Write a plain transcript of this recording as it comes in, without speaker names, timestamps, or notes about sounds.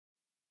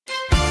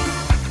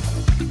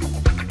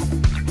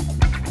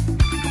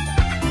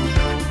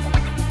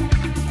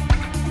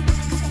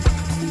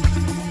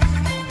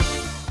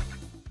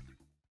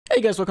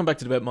Hey guys, welcome back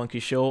to the Web Monkey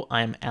Show.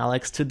 I'm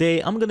Alex. Today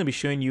I'm going to be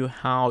showing you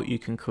how you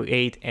can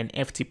create an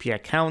FTP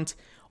account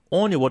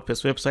on your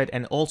WordPress website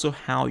and also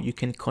how you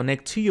can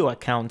connect to your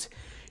account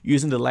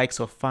using the likes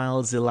of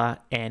Filezilla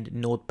and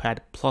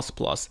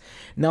NotePad++.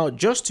 Now,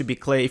 just to be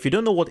clear, if you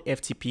don't know what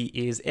FTP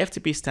is,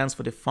 FTP stands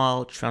for the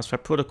File Transfer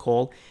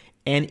Protocol,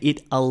 and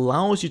it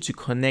allows you to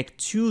connect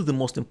to the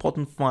most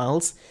important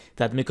files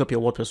that make up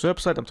your WordPress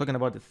website. I'm talking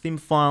about the theme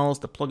files,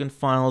 the plugin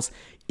files,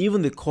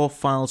 even the core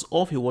files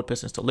of your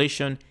WordPress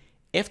installation.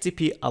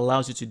 FTP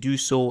allows you to do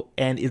so,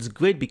 and it's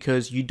great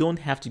because you don't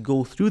have to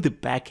go through the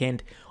backend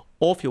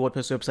of your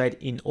WordPress website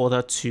in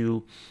order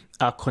to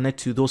connect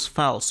to those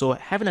files. So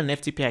having an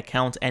FTP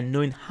account and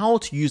knowing how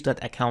to use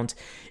that account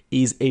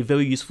is a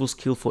very useful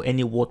skill for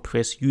any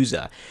WordPress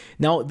user.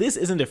 Now, this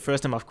isn't the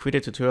first time I've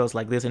created tutorials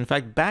like this. In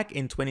fact, back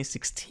in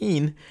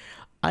 2016,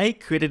 I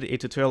created a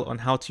tutorial on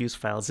how to use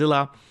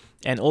Filezilla.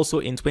 And also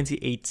in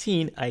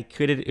 2018, I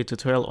created a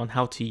tutorial on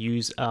how to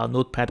use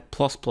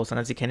NotePad++. And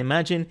as you can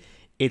imagine,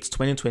 it's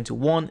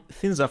 2021,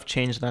 things have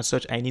changed, and as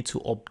such, I need to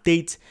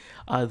update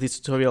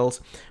these tutorials.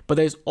 But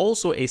there's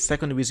also a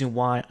second reason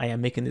why I am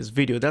making this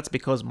video. That's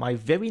because my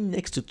very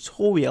next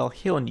tutorial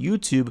here on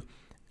YouTube,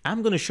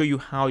 I'm going to show you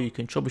how you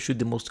can troubleshoot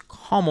the most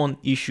common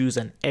issues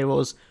and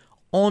errors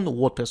on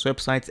WordPress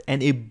websites.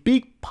 And a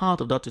big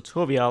part of that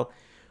tutorial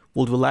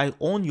will rely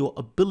on your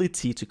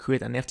ability to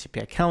create an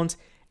FTP account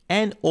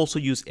and also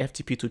use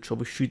FTP to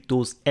troubleshoot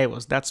those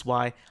errors. That's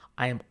why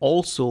I am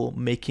also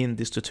making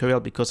this tutorial,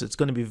 because it's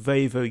going to be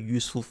very, very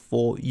useful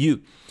for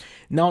you.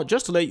 Now,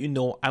 just to let you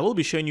know, I will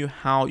be showing you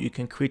how you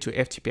can create your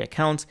FTP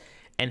account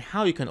and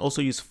how you can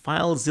also use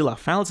Filezilla.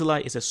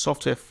 Filezilla is a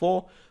software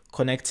for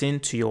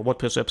connecting to your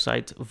WordPress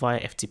website via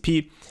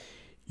FTP.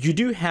 You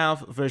do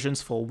have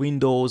versions for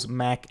Windows,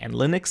 Mac, and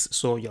Linux,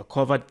 so you're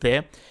covered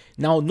there.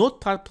 Now,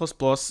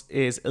 NotePad++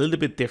 is a little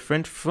bit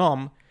different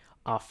from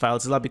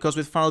Filezilla, because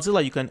with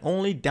Filezilla, you can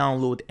only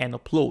download and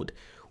upload.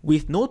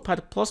 With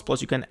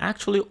NotePad++, you can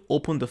actually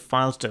open the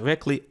files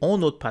directly on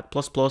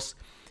NotePad++,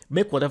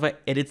 make whatever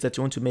edits that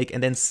you want to make,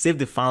 and then save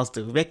the files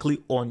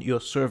directly on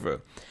your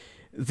server.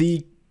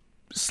 The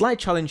slight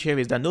challenge here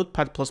is that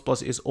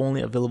NotePad++ is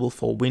only available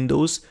for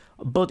Windows,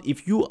 but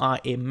if you are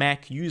a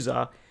Mac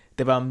user,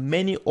 there are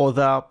many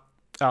other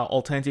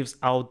alternatives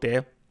out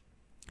there.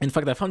 In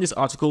fact, I found this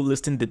article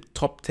listing the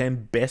top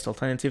 10 best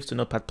alternatives to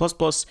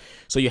NotePad++.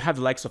 So you have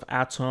the likes of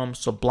Atom,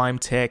 Sublime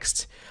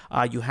Text,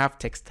 you have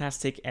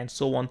Textastic, and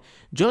so on.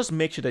 Just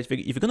make sure that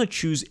if you're going to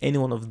choose any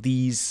one of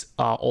these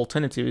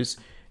alternatives,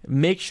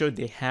 make sure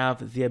they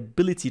have the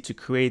ability to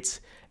create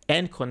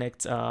and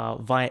connect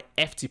via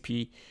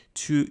FTP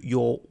to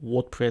your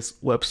WordPress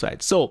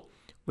website. So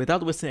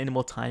without wasting any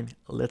more time,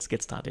 let's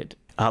get started.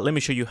 Let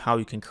me show you how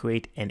you can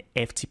create an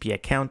FTP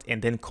account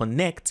and then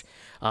connect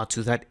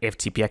to that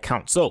FTP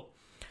account. So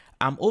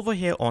I'm over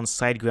here on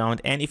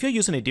SiteGround, and if you're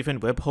using a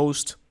different web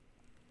host,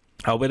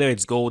 whether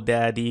it's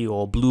GoDaddy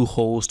or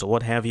Bluehost or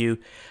what have you,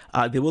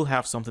 they will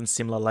have something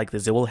similar like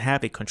this. They will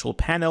have a control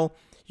panel.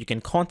 You can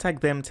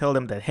contact them, tell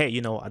them that, hey,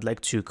 you know, I'd like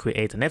to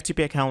create an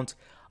FTP account.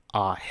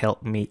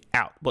 Help me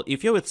out. But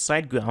if you're with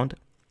SiteGround,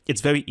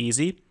 it's very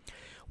easy.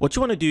 What you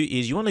want to do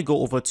is you want to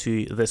go over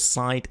to the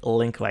site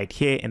link right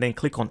here and then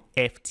click on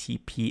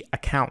FTP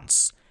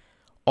accounts.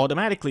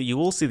 Automatically, you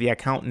will see the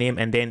account name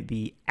and then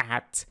the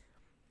 @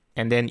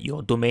 and then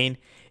your domain.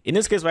 In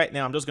this case right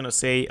now, I'm just going to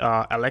say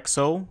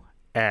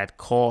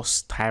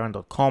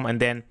alexo@coursetyrant.com, and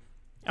then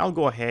I'll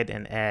go ahead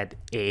and add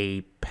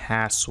a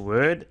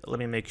password. Let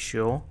me make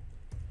sure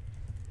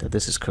that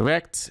this is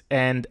correct.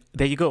 And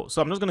there you go. So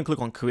I'm just going to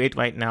click on create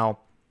right now.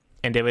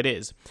 And there it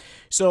is.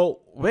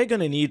 So we're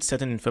going to need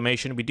certain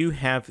information. We do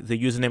have the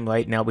username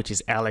right now, which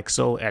is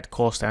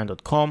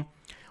alexo@coursetyrant.com.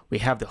 We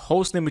have the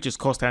host name, which is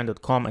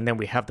coursetyrant.com. And then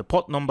we have the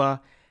port number.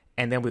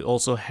 And then we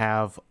also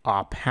have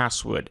our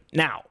password.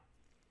 Now,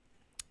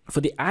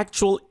 for the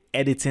actual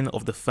editing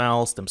of the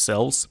files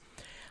themselves,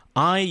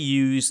 I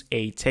use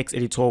a text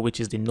editor, which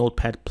is the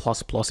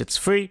NotePad++. It's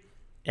free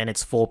and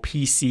it's for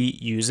PC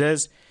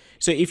users.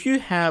 So if you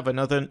have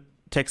another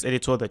text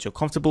editor that you're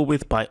comfortable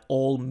with, by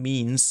all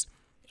means,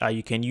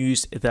 you can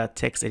use that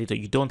text editor.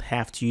 You don't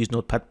have to use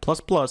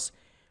NotePad++,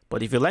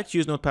 but if you like to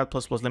use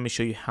NotePad++, let me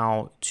show you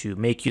how to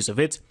make use of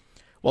it.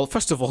 Well,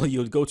 first of all,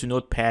 you'll go to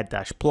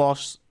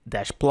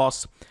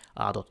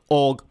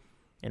notepad-plus.org,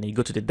 and then you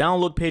go to the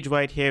download page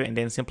right here, and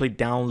then simply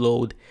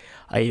download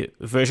a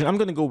version. I'm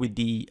going to go with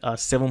the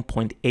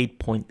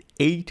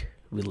 7.8.8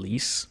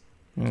 release.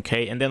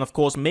 Okay, and then of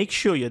course, make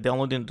sure you're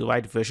downloading the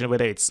right version,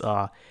 whether it's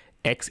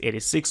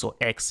x86 or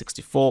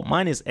x64.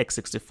 Mine is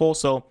x64,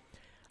 so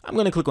I'm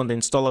going to click on the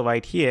installer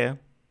right here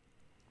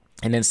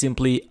and then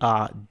simply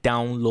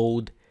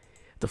download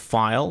the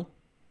file.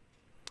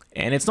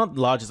 And it's not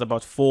large, it's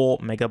about 4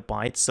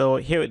 megabytes. So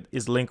here it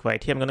is, link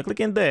right here. I'm going to click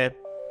in there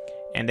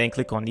and then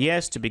click on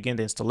yes to begin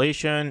the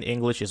installation.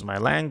 English is my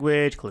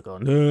language. Click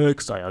on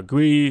next. I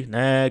agree.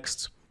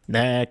 Next.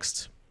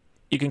 Next.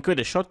 You can create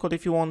a shortcut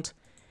if you want.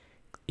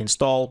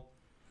 Install.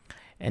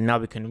 And now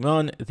we can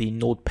run the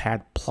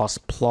NotePad++,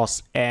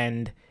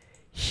 and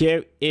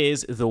here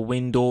is the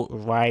window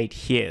right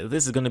here.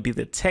 This is going to be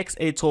the text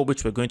editor,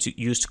 which we're going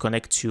to use to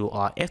connect to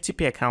our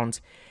FTP account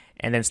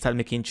and then start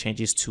making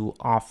changes to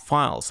our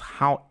files.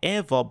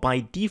 However,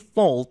 by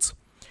default,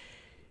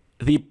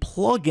 the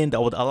plugin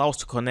that would allow us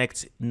to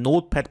connect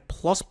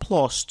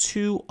NotePad++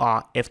 to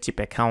our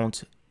FTP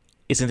account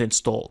isn't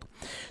installed.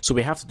 So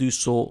we have to do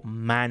so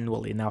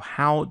manually. Now,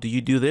 how do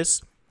you do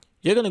this?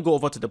 You're going to go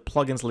over to the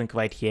plugins link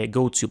right here,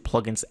 go to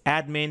plugins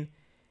admin,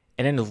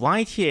 and then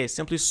right here,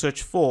 simply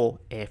search for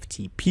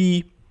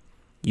FTP.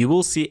 You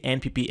will see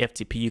NPP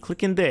FTP. You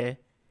click in there,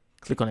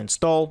 click on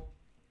install,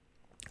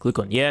 click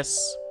on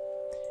yes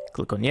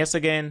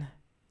again.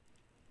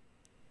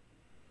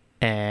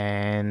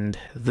 And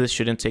this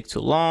shouldn't take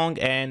too long.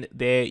 And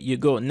there you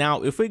go.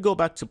 Now, if we go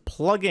back to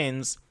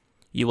plugins,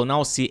 you will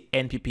now see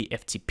NPP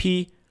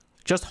FTP.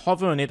 Just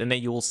hover on it and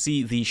then you will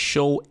see the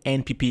show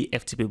NPP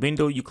FTP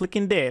window. You click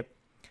in there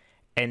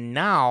and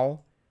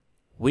now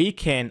we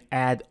can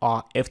add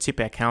our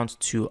FTP account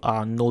to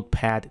our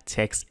NotePad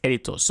text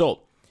editor.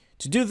 So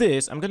to do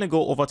this, I'm going to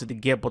go over to the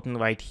gear button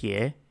right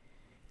here,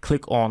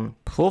 click on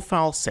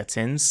profile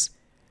settings,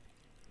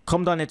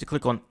 come down here to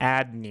click on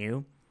add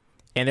new,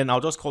 and then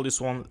I'll just call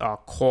this one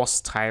course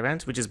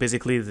tyrant, which is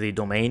basically the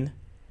domain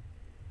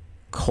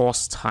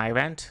course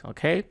tyrant.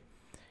 Okay.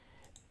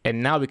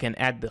 And now we can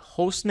add the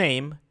host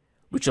name,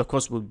 which of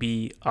course will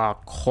be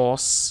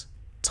course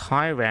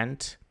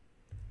tyrant.com.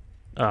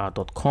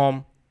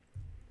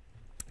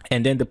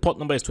 And then the port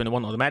number is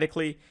 21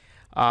 automatically.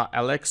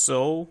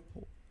 Alexo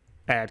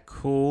at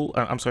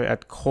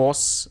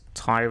course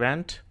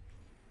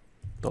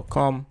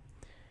tyrant.com.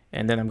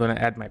 And then I'm going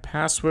to add my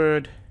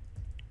password.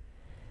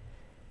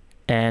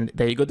 And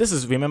there you go. This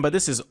is, remember,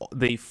 this is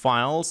the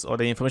files or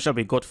the information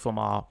we got from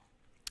our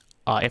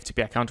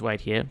FTP account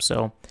right here.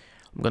 So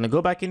I'm going to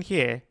go back in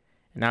here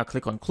and now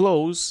click on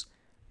close.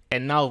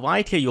 And now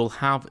right here, you'll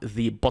have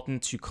the button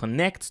to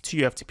connect to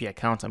your FTP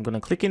account. I'm going to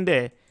click in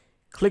there,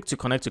 click to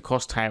connect to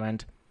Course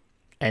Tyrant.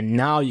 And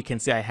now you can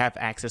see I have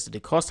access to the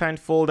Course Tyrant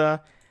folder.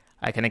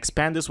 I can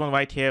expand this one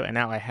right here. And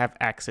now I have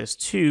access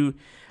to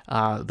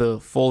the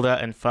folder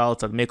and files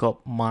that make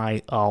up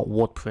my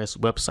WordPress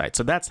website.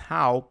 So that's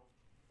how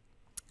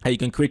you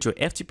can create your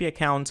FTP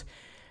account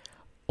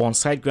on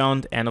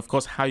SiteGround. And of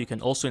course, how you can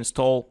also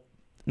install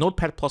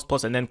Notepad++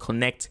 and then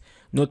connect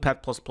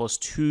Notepad++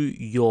 to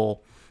your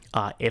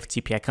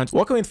FTP account.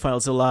 Working with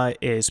Filezilla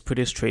is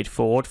pretty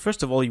straightforward.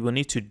 First of all, you will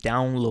need to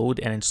download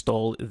and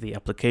install the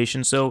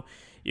application. So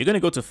you're going to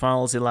go to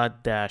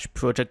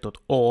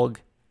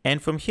filezilla-project.org.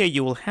 And from here,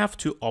 you will have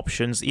two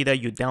options. Either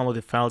you download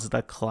the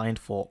Filezilla client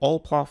for all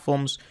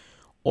platforms,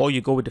 or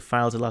you go with the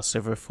Filezilla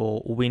server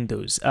for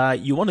Windows.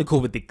 You want to go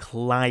with the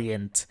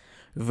client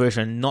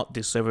version, not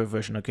the server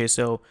version. Okay,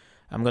 so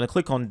I'm going to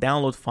click on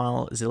download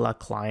Filezilla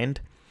client.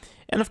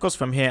 And of course,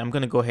 from here, I'm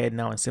going to go ahead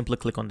now and simply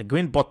click on the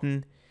green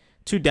button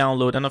to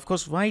download. And of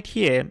course, right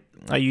here,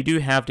 you do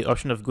have the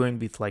option of going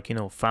with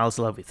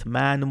Filezilla with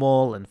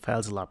manual and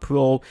Filezilla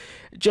Pro.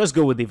 Just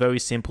go with the very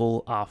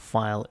simple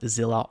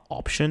Filezilla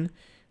option.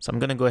 So I'm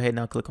going to go ahead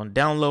now, click on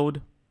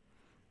download,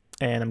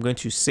 and I'm going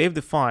to save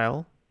the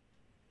file.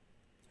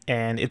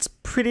 And it's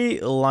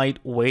pretty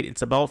lightweight.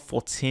 It's about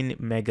 14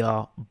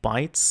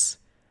 megabytes.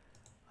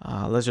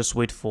 Let's just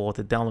wait for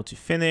the download to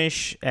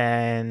finish.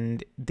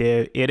 And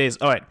there it is.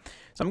 All right.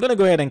 So I'm going to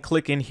go ahead and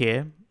click in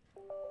here.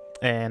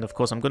 And of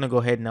course, I'm going to go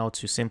ahead now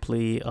to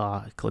simply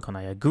click on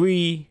I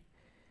agree.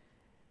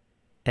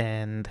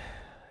 And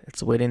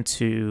it's waiting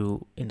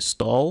to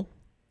install.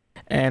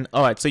 And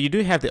all right, so you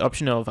do have the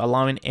option of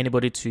allowing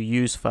anybody to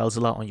use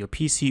Filezilla on your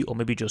PC, or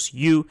maybe just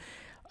you.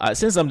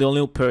 Since I'm the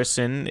only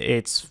person,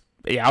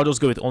 I'll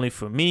just go with only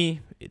for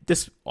me.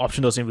 This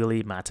option doesn't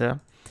really matter.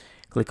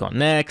 Click on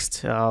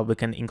next. We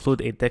can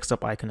include a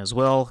desktop icon as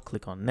well.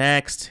 Click on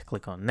next,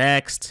 click on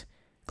next,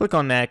 click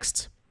on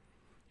next.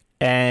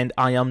 And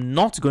I am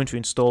not going to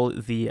install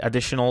the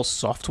additional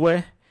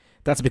software.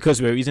 That's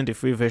because we're using the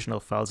free version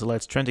of Filezilla.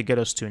 It's trying to get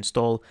us to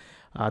install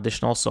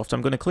additional software.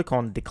 I'm going to click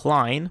on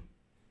decline.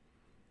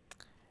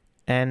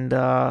 And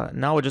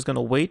now we're just going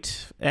to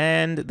wait.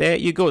 And there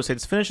you go. So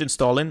it's finished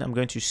installing. I'm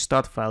going to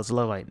start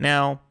Filezilla right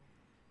now.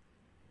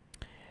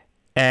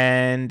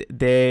 And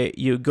there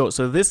you go.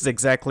 So this is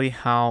exactly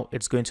how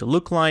it's going to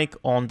look like.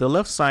 On the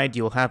left side,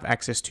 you'll have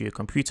access to your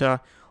computer,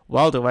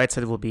 while the right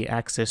side will be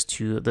access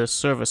to the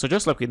server. So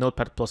just like with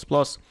Notepad++,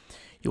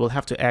 you will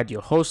have to add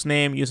your host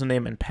name,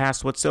 username, and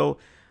password. So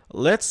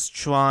let's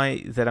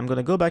try that. I'm going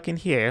to go back in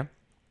here,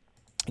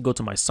 go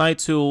to my site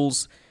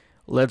tools.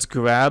 Let's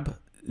grab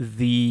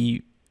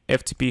the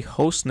FTP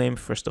host name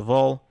first of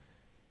all.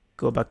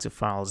 Go back to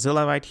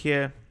Filezilla right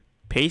here,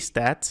 paste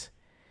that.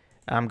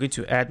 I'm going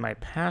to add my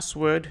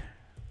password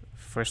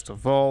first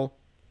of all,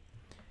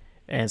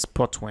 and it's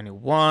port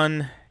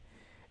 21.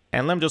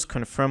 And let me just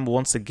confirm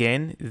once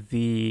again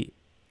the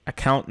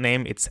account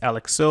name. It's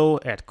Alexo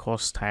at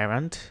Course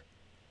Tyrant.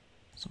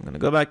 So I'm going to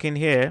go back in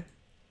here,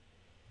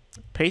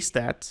 paste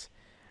that,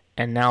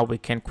 and now we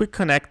can quick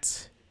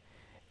connect.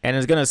 And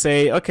it's going to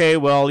say, okay,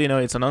 well,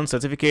 it's an on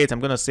certificate. I'm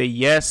going to say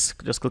yes.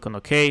 Just click on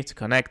OK to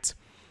connect.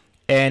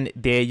 And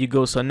there you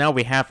go. So now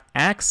we have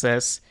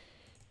access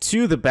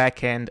to the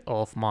back end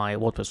of my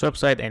WordPress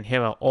website, and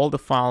here are all the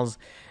files.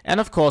 And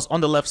of course,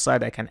 on the left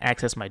side, I can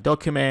access my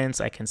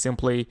documents. I can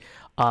simply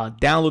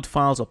download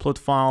files, upload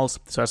files.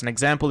 So as an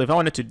example, if I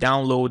wanted to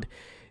download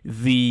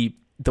the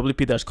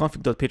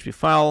wp-config.php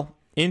file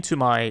into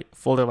my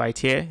folder right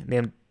here,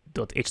 named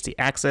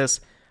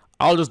 .htaccess,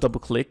 I'll just double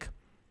click.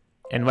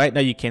 And right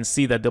now you can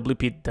see that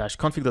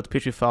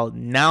wp-config.php file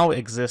now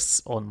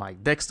exists on my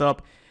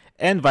desktop.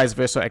 And vice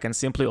versa, I can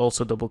simply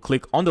also double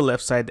click on the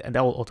left side, and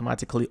that will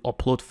automatically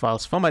upload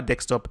files from my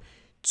desktop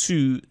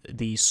to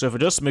the server.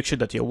 Just make sure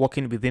that you're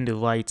working within the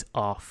right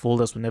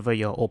folders whenever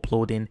you're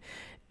uploading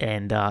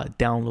and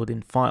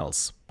downloading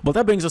files. But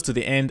that brings us to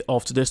the end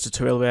of today's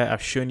tutorial, where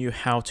I've shown you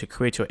how to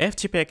create your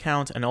FTP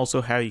account and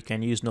also how you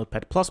can use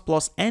Notepad++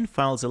 and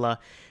Filezilla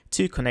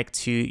to connect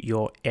to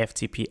your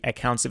FTP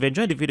accounts. If you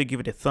enjoyed the video, give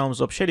it a thumbs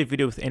up, share the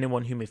video with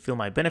anyone who may feel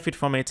might benefit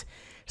from it.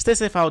 Stay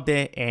safe out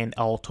there, and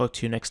I'll talk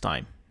to you next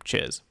time.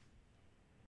 Cheers.